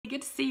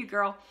Good to see you,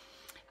 girl.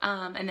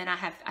 And then I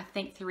have, I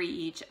think, 3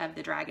 each of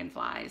the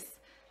dragonflies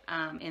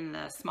in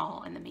the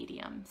small and the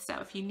medium. So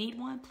if you need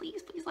one,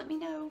 please let me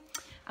know.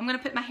 I'm going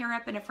to put my hair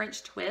up in a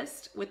French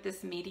twist with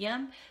this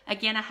medium.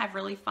 Again, I have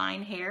really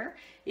fine hair.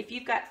 If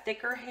you've got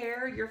thicker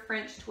hair, your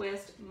French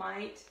twist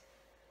might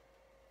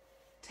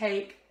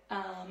take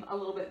a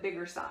little bit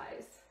bigger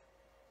size.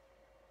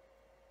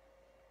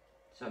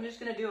 So I'm just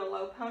going to do a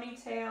low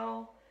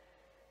ponytail.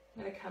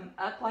 I'm going to come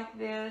up like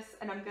this,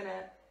 and I'm going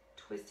to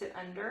twist it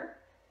under.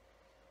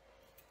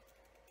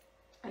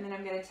 And then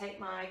I'm going to take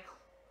my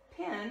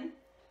pin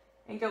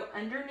and go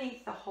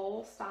underneath the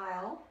whole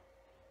style.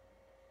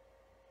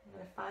 I'm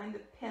going to find the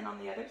pin on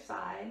the other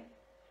side.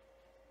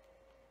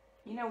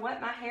 You know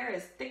what? My hair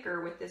is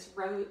thicker with this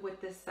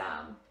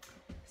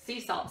sea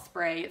salt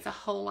spray. It's a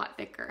whole lot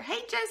thicker. Hey,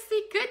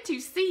 Jessie, good to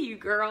see you,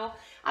 girl.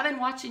 I've been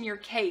watching your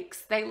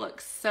cakes. They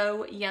look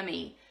so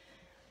yummy.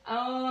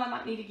 Oh, I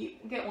might need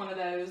to get one of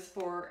those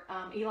for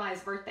Eli's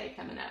birthday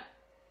coming up.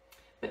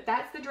 But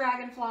that's the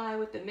dragonfly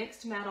with the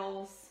mixed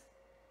metals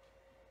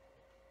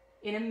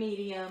in a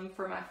medium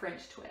for my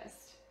French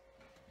twist.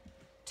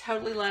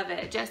 Totally love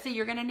it. Jessie,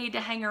 you're going to need to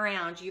hang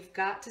around. You've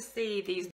got to see these